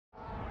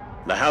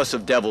The House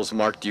of Devils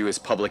marked you as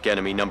public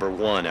enemy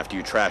 #1 after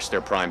you trashed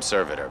their prime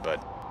servitor,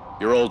 but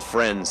your old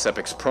friend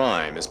Sepiks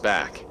Prime is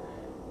back.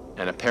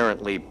 And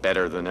apparently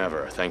better than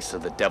ever, thanks to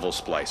the Devil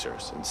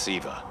Splicers and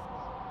Siva.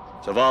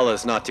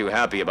 Zavala's not too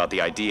happy about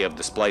the idea of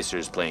the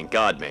Splicers playing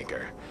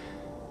Godmaker,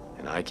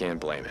 and I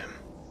can't blame him.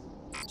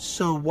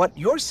 So what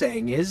you're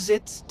saying is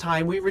it's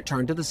time we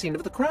return to the scene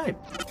of the crime.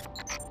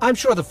 I'm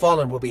sure the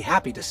Fallen will be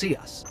happy to see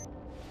us.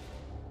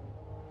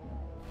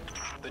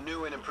 The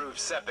new and improved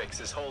Sepiks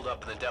is holed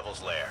up in the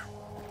Devil's Lair.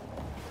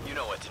 You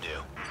know what to do.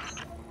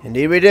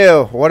 Indeed we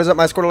do. What is up,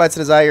 my Squirtle Lights?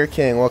 It is I, your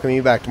king. Welcome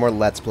you back to more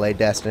Let's Play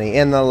Destiny.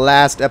 In the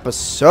last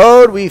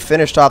episode, we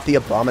finished off the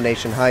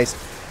Abomination heist.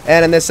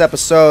 And in this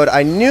episode,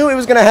 I knew it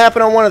was going to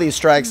happen on one of these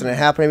strikes, and it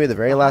happened to be the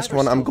very last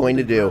one I'm going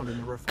to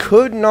do.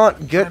 Could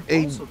not get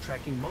a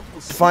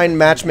fine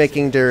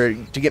matchmaking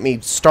to get me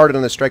started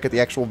on the strike at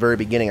the actual very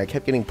beginning. I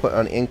kept getting put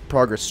on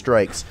in-progress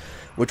strikes,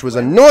 which was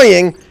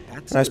annoying.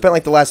 And I spent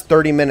like the last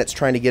 30 minutes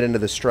trying to get into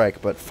the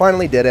strike, but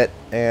finally did it.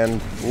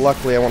 And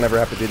luckily, I won't ever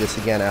have to do this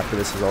again after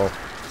this is all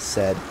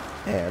said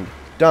and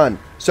done.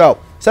 So,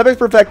 Sepiks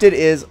Perfected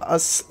is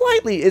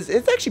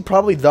it's actually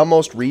probably the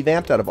most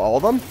revamped out of all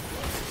of them,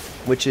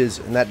 which is,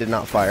 and that did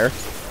not fire,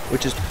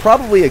 which is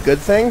probably a good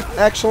thing,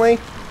 actually.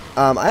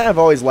 I have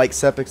always liked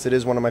Sepiks. It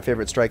is one of my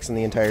favorite strikes in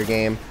the entire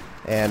game,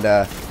 and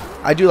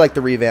I do like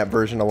the revamped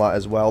version a lot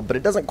as well, but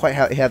it doesn't quite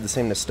have the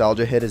same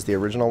nostalgia hit as the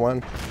original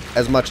one,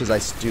 as much as I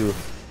do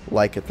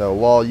like it, though.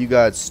 Lol, you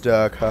got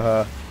stuck,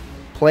 haha.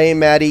 Play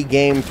Maddie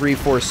Game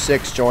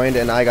 346 joined,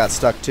 and I got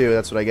stuck too.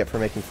 That's what I get for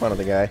making fun of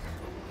the guy.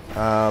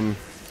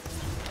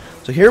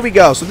 So here we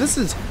go. So this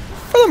is,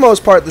 for the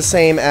most part, the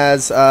same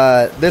as,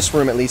 this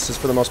room at least is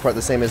for the most part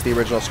the same as the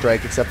original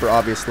strike, except for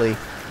obviously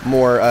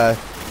more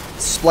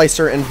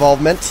splicer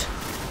involvement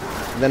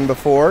than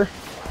before.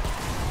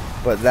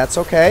 But that's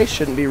okay.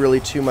 Shouldn't be really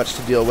too much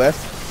to deal with.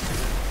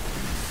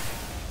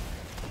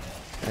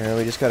 And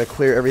we just got to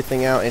clear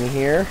everything out in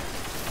here.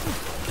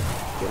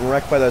 Getting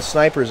wrecked by those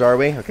snipers, are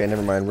we? Okay,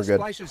 never mind. We're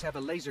good. Splicers have a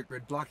laser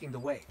grid blocking the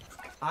way.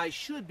 I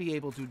should be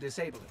able to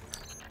disable it.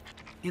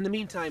 In the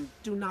meantime,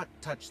 do not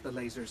touch the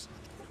lasers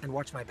and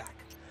watch my back.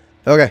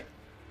 Okay.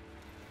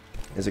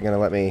 Is it gonna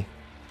let me?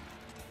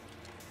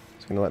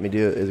 Is it gonna let me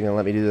do? Is it gonna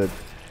let me do the?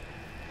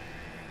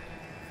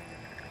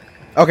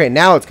 Okay,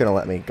 now it's gonna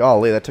let me.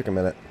 Golly, that took a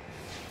minute.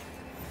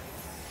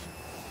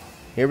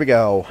 Here we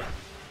go.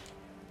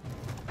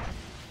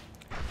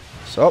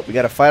 So, we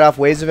got to fight off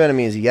waves of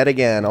enemies yet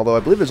again. Although I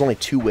believe there's only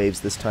 2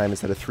 waves this time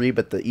instead of 3,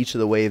 but each of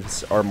the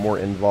waves are more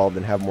involved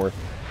and have more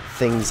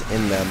things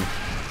in them,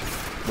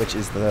 which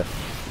is the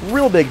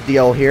real big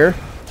deal here.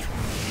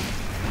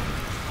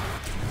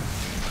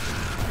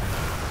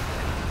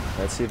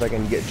 Let's see if I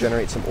can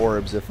generate some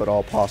orbs, if at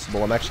all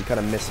possible. I'm actually kind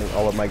of missing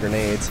all of my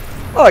grenades.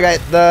 Oh, I got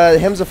the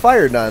Hymns of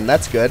Fire done.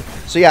 That's good.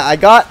 So yeah, I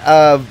got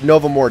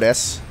Nova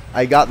Mortis.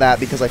 I got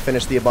that because I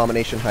finished the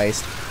Abomination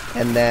heist.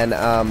 And then,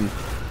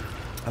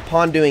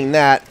 upon doing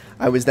that,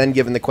 I was then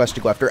given the quest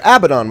to go after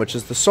Abaddon, which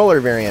is the solar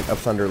variant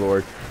of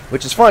Thunderlord.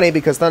 Which is funny,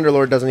 because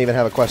Thunderlord doesn't even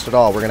have a quest at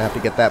all. We're going to have to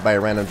get that by a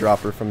random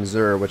dropper from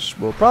Zur, which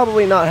will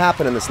probably not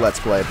happen in this Let's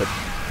Play, but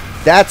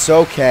that's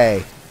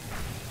okay.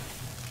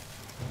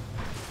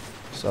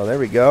 So there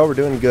we go, we're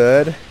doing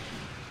good.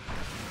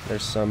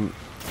 There's some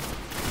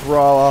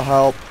Thrall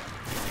help.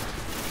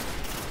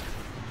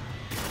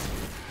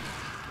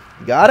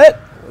 Got it?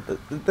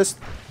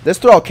 This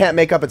Thrall can't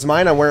make up its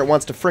mind on where it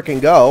wants to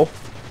frickin' go.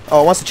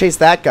 Oh, it wants to chase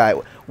that guy.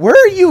 Where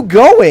are you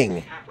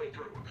going?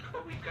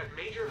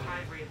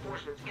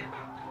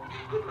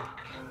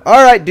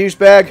 Alright,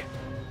 douchebag.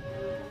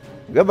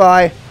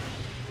 Goodbye.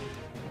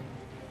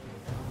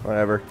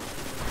 Whatever.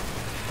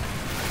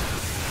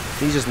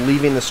 He's just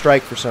leaving the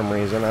strike for some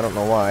reason. I don't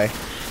know why.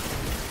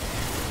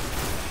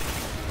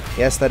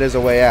 Yes, that is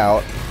a way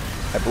out.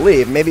 I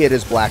believe. Maybe it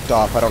is blacked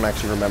off. I don't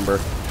actually remember.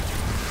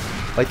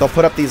 Like, they'll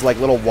put up these, like,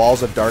 little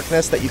walls of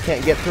darkness that you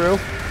can't get through.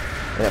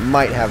 And it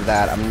might have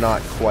that. I'm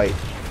not quite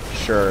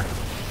sure.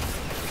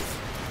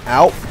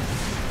 Ow.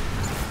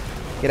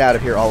 Get out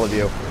of here, all of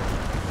you.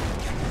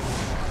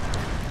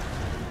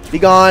 Be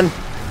gone.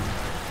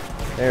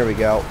 There we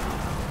go.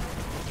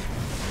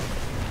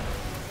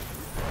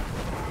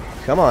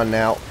 Come on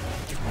now.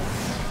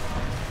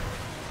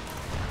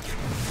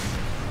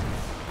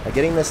 Am I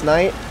getting this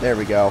knight? There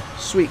we go.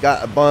 Sweet,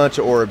 got a bunch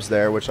of orbs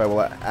there, which I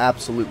will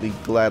absolutely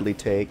gladly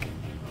take.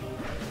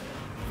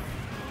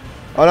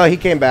 Oh no, he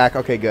came back.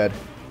 Okay, good.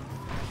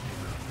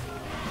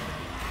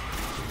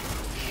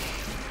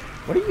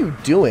 What are you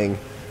doing?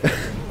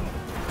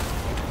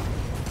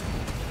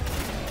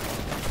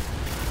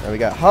 Now we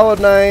got Hollow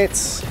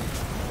Knights.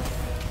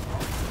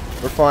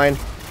 We're fine.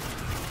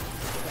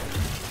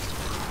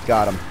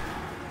 Got him.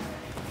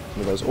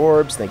 Some of those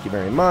orbs, thank you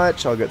very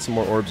much. I'll get some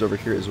more orbs over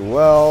here as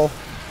well.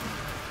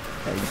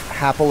 And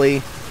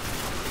happily.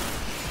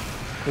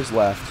 Who's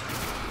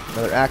left?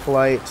 Another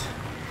Acolyte.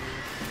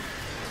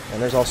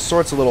 And there's all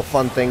sorts of little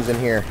fun things in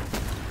here.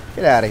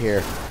 Get out of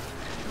here.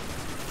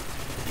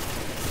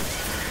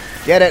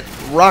 Get it?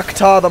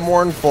 Rakta the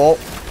Mournful.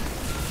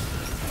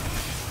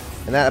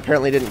 And that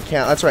apparently didn't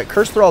count. That's right,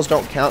 curse thralls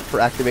don't count for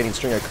activating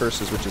string of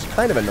curses, which is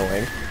kind of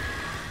annoying.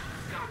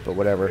 But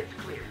whatever.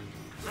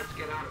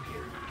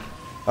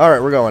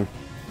 Alright, we're going.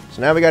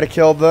 So now we gotta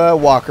kill the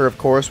walker, of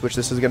course, which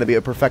this is gonna be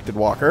a perfected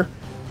walker.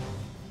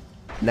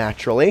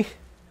 Naturally.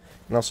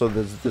 And also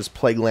there's this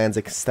Plague Lands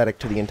aesthetic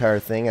to the entire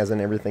thing, as in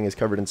everything is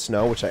covered in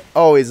snow, which I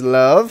always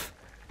love.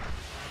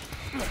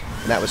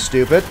 And that was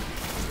stupid.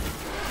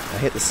 I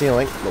hit the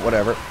ceiling, but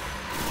whatever.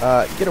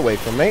 Get away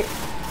from me.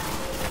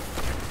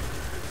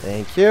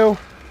 Thank you.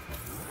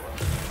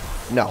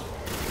 No.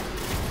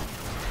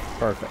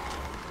 Perfect.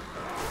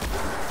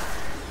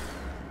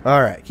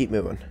 Alright, keep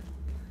moving.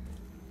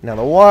 Now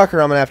the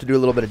walker, I'm going to have to do a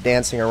little bit of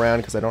dancing around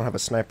because I don't have a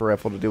sniper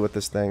rifle to do with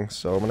this thing.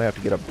 So I'm going to have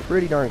to get up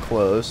pretty darn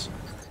close.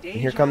 And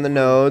here come the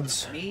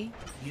nodes. Me,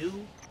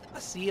 you,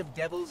 a sea of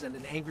devils, and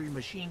an angry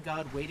machine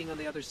god waiting on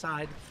the other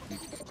side.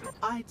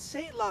 I'd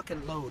say lock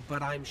and load,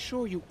 but I'm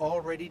sure you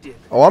already did.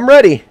 Oh, I'm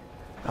ready.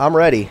 I'm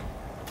ready.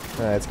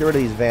 Alright, let's get rid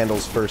of these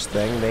vandals first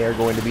thing. They are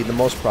going to be the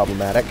most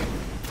problematic.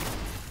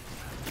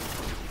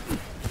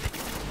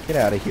 Get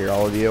out of here,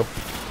 all of you.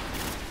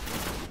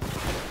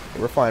 Okay,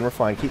 we're fine, we're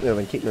fine. Keep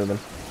moving, keep moving.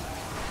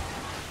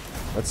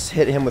 Let's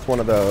hit him with one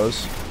of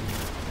those.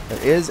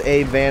 There is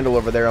a vandal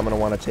over there I'm going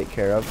to want to take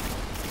care of.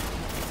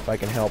 If I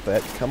can help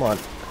it. Come on.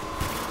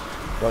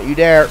 Don't you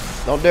dare.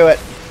 Don't do it.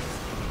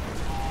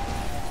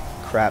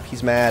 Crap,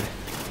 he's mad.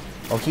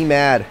 Oh, he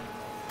mad.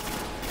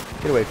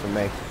 Get away from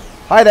me.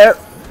 Hi there.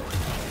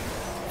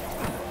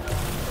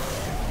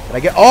 Did I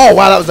get... Oh,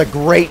 wow, that was a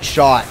great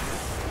shot.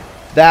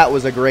 That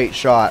was a great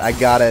shot, I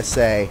gotta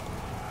say.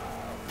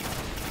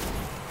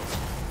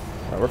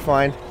 Alright, we're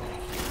fine.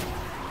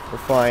 We're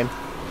fine.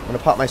 I'm gonna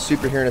pop my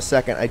super here in a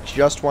second. I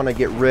just want to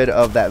get rid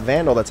of that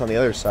vandal that's on the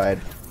other side.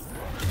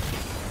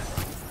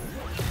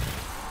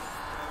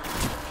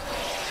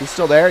 He's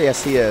still there?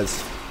 Yes, he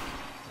is.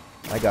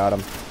 I got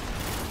him.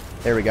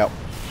 There we go.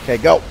 Okay,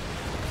 go.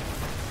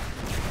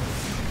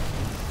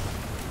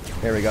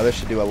 There we go. This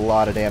should do a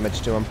lot of damage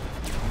to him.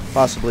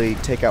 Possibly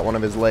take out one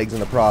of his legs in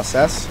the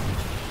process.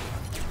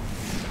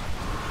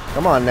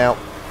 Come on now.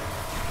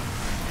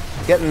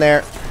 Getting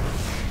there.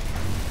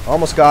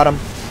 Almost got him.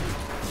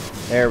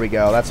 There we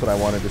go. That's what I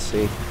wanted to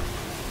see.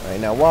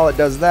 Alright, now while it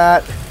does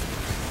that,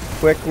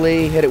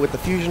 quickly hit it with the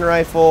fusion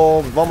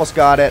rifle. We've almost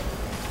got it.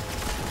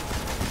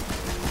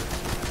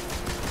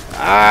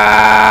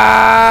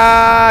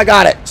 Ah,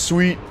 got it.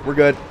 Sweet. We're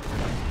good.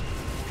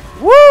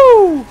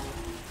 Woo!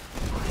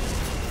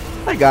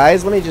 Hi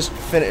guys, let me just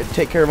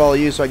take care of all of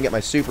you so I can get my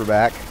super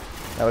back.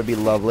 That would be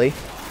lovely.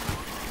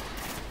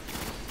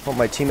 Hope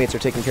my teammates are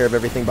taking care of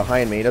everything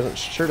behind me.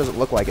 Sure doesn't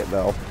look like it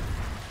though.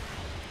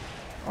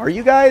 Are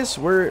you guys?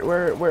 Where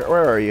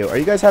are you? Are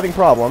you guys having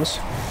problems?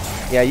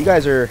 Yeah, you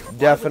guys are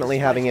definitely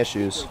having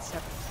issues.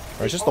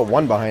 Or it's just the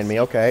one behind me.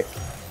 Okay.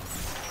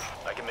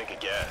 I can make a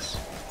guess.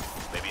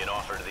 Maybe an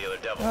offer to the other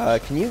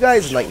devils. Can you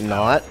guys like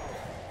not?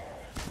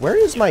 Where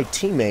is my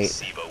teammate?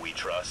 Siva we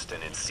trust,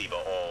 and in Siva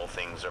all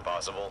things are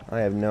possible. I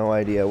have no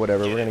idea.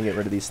 Whatever. We're gonna get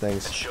rid of these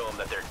things. And show them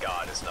that their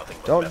god is nothing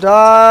but Don't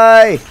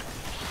die!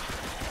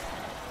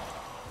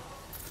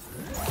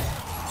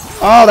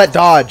 Oh, that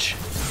dodge!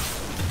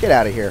 Get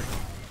out of here,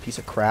 piece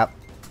of crap.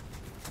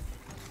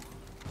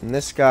 And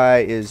this guy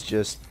is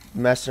just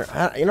messing.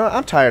 You know,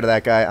 I'm tired of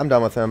that guy. I'm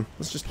done with him.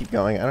 Let's just keep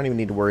going. I don't even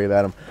need to worry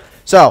about him.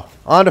 So,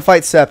 on to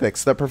fight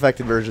Sepiks, the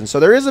perfected version. So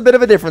there is a bit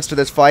of a difference to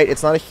this fight.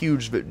 It's not a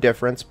huge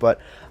difference, but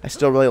I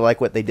still really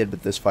like what they did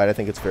with this fight. I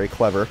think it's very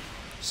clever.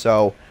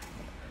 So,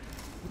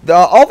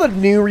 all the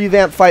new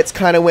revamped fights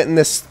kind of went in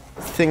this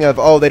thing of,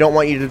 oh, they don't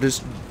want you to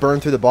just burn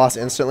through the boss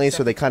instantly,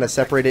 so they kind of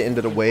separate it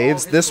into the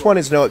waves. This one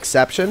is no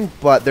exception,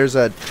 but there's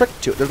a trick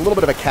to it. There's a little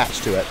bit of a catch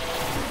to it.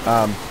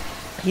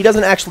 He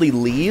doesn't actually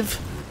leave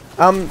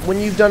when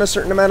you've done a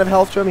certain amount of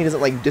health to him. He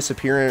doesn't like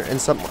disappear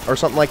or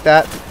something like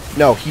that.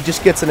 No, he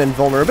just gets an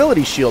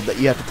invulnerability shield that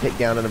you have to take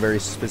down in a very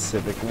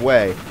specific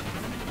way.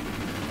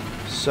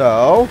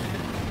 So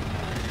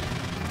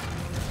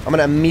I'm going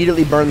to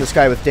immediately burn this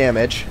guy with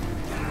damage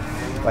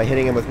by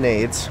hitting him with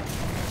nades.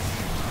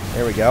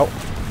 There we go.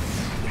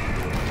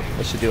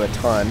 This should do a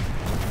ton.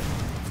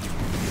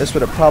 This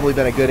would have probably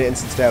been a good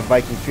instance to have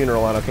Viking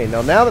Funeral on. Okay,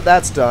 now that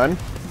that's done,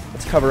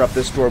 let's cover up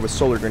this door with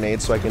solar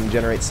grenades so I can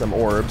generate some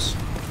orbs.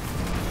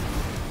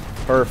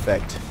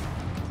 Perfect.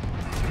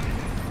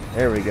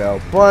 There we go.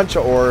 Bunch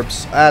of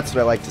orbs. That's what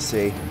I like to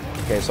see.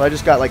 Okay, so I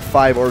just got like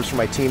 5 orbs from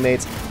my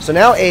teammates. So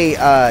now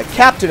a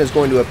captain is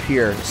going to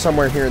appear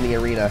somewhere here in the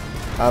arena.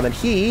 And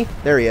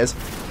there he is.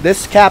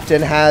 This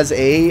captain has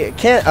a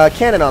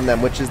cannon on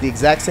them, which is the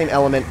exact same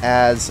element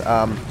as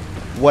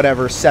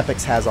whatever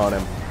Sepiks has on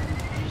him.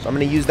 So I'm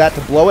going to use that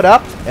to blow it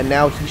up, and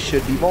now he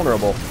should be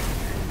vulnerable.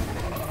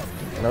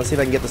 And let's see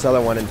if I can get this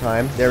other one in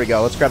time. There we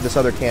go. Let's grab this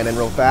other cannon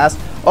real fast.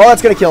 Oh,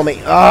 that's going to kill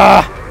me.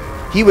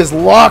 Ah! He was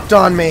locked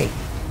on me.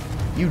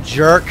 You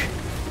jerk.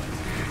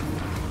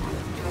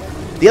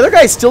 The other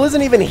guy still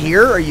isn't even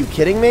here? Are you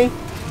kidding me?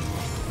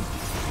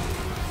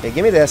 Okay,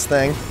 give me this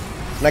thing.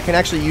 And I can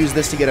actually use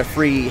this to get a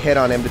free hit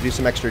on him to do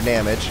some extra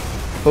damage.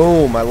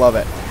 Boom, I love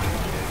it.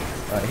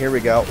 Alright, here we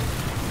go.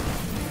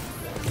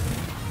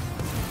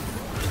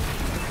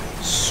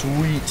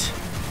 Sweet.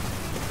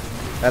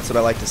 That's what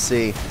I like to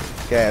see.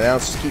 Okay, now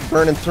let's just keep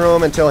burning through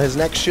him until his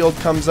next shield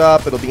comes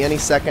up. It'll be any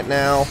second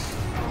now.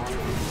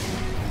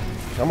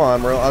 Come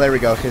on, bro. Oh, there we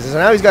go. Okay, so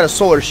now he's got a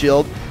solar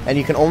shield, and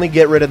you can only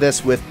get rid of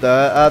this with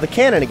the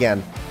cannon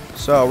again.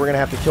 So we're going to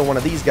have to kill one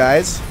of these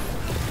guys.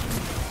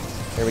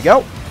 There we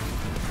go.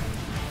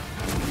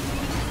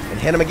 And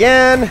hit him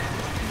again.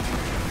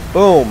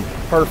 Boom.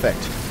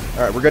 Perfect.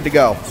 All right, we're good to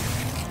go.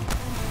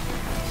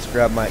 Let's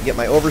get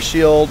my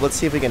overshield. Let's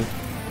see if we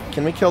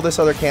can we kill this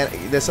other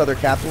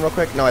captain real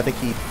quick? No, I think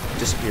he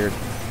disappeared.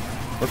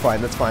 We're fine.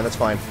 That's fine. That's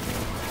fine.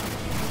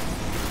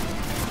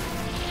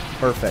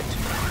 Perfect.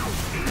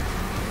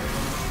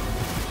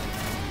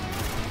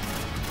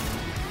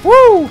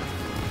 Woo!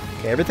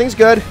 Okay, everything's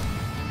good.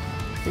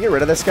 Can we get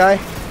rid of this guy?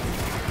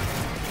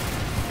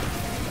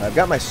 I've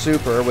got my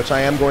super, which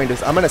I'm going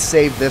to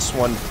save this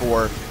one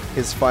for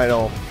his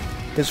final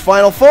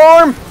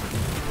form.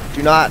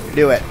 Do not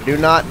do it. Do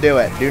not do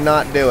it. Do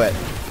not do it.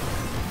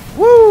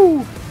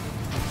 Woo!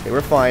 Okay,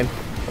 we're fine.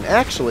 And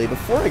actually,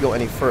 before I go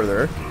any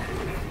further,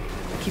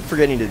 I keep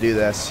forgetting to do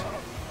this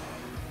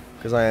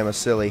because I am a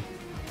silly.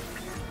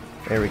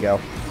 There we go.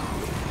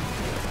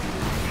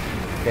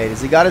 Okay,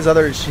 has he got his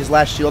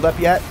last shield up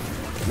yet?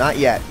 Not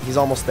yet. He's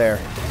almost there.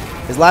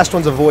 His last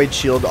one's a void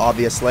shield,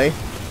 obviously.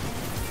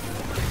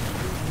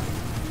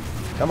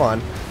 Come on.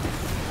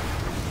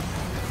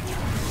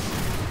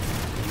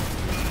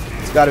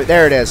 It's got to be.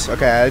 There it is.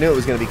 Okay, I knew it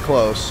was going to be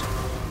close.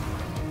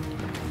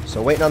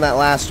 So waiting on that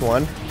last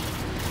one.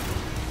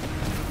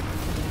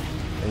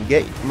 And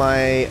get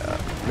my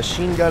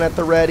machine gun at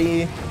the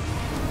ready.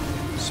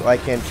 So I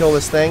can kill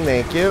this thing.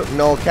 Thank you.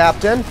 Null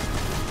Captain.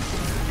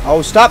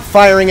 Oh, stop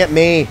firing at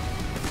me.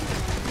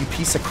 You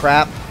piece of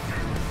crap.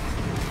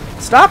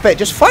 Stop it.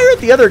 Just fire at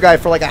the other guy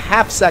for like a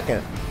half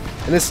second.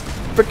 And this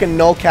freaking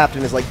Null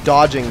Captain is like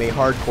dodging me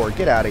hardcore.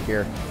 Get out of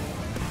here.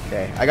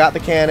 Okay, I got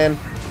the cannon.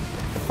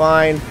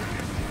 Fine.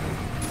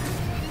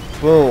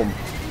 Boom.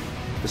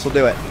 This will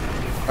do it.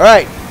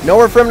 Alright,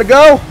 nowhere for him to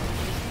go.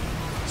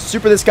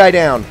 Super this guy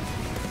down.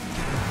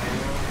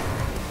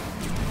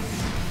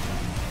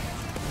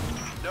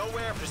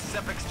 Nowhere for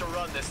Sepiks to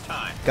run this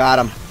time. Got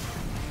him.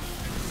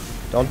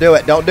 Don't do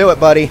it. Don't do it,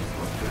 buddy.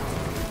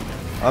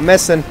 I'm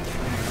missing.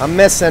 I'm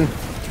missing.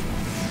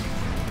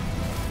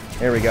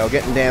 There we go.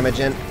 Getting damage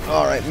in.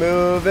 Alright,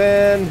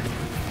 moving.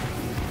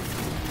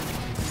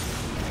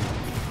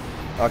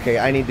 Okay,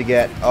 I need to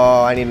get...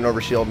 Oh, I need an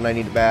overshield, and I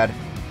need it bad.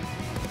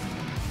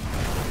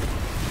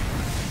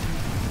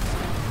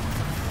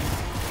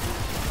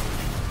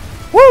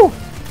 Woo!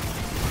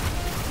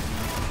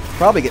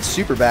 Probably get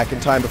super back in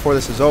time before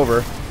this is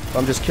over.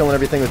 I'm just killing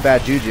everything with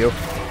bad juju.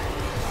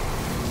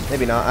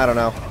 Maybe not. I don't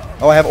know.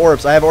 Oh, I have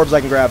orbs. I have orbs I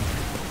can grab.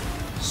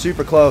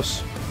 Super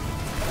close.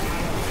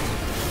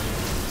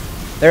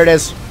 There it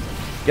is.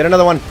 Get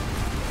another one.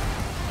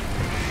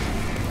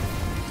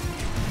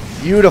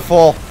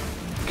 Beautiful.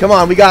 Come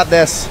on, we got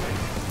this.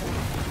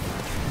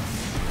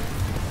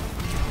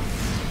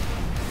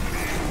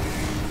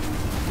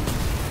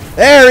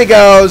 There he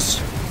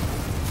goes.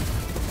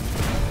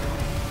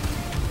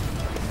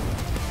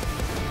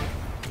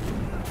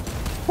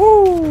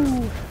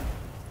 Woo.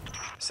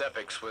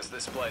 Sepiks was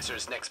this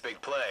Splicer's next big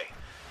play.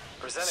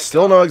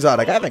 Still no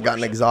exotic. I haven't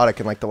gotten exotic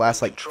in like the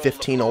last like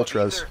 15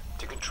 ultras.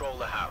 To control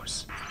the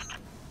house.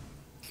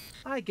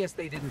 I guess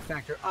they didn't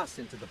factor us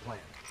into the plan.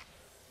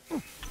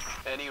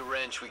 Any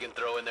wrench we can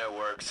throw in their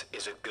works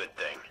is a good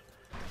thing.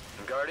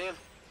 And Guardian,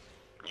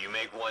 you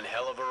make one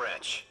hell of a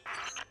wrench.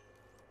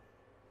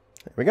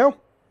 There we go.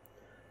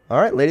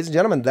 Alright, ladies and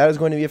gentlemen, that is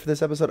going to be it for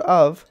this episode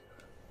of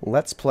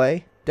Let's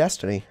Play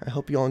Destiny. I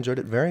hope you all enjoyed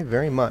it very,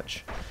 very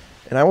much.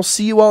 And I will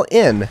see you all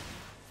in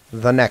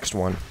the next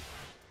one.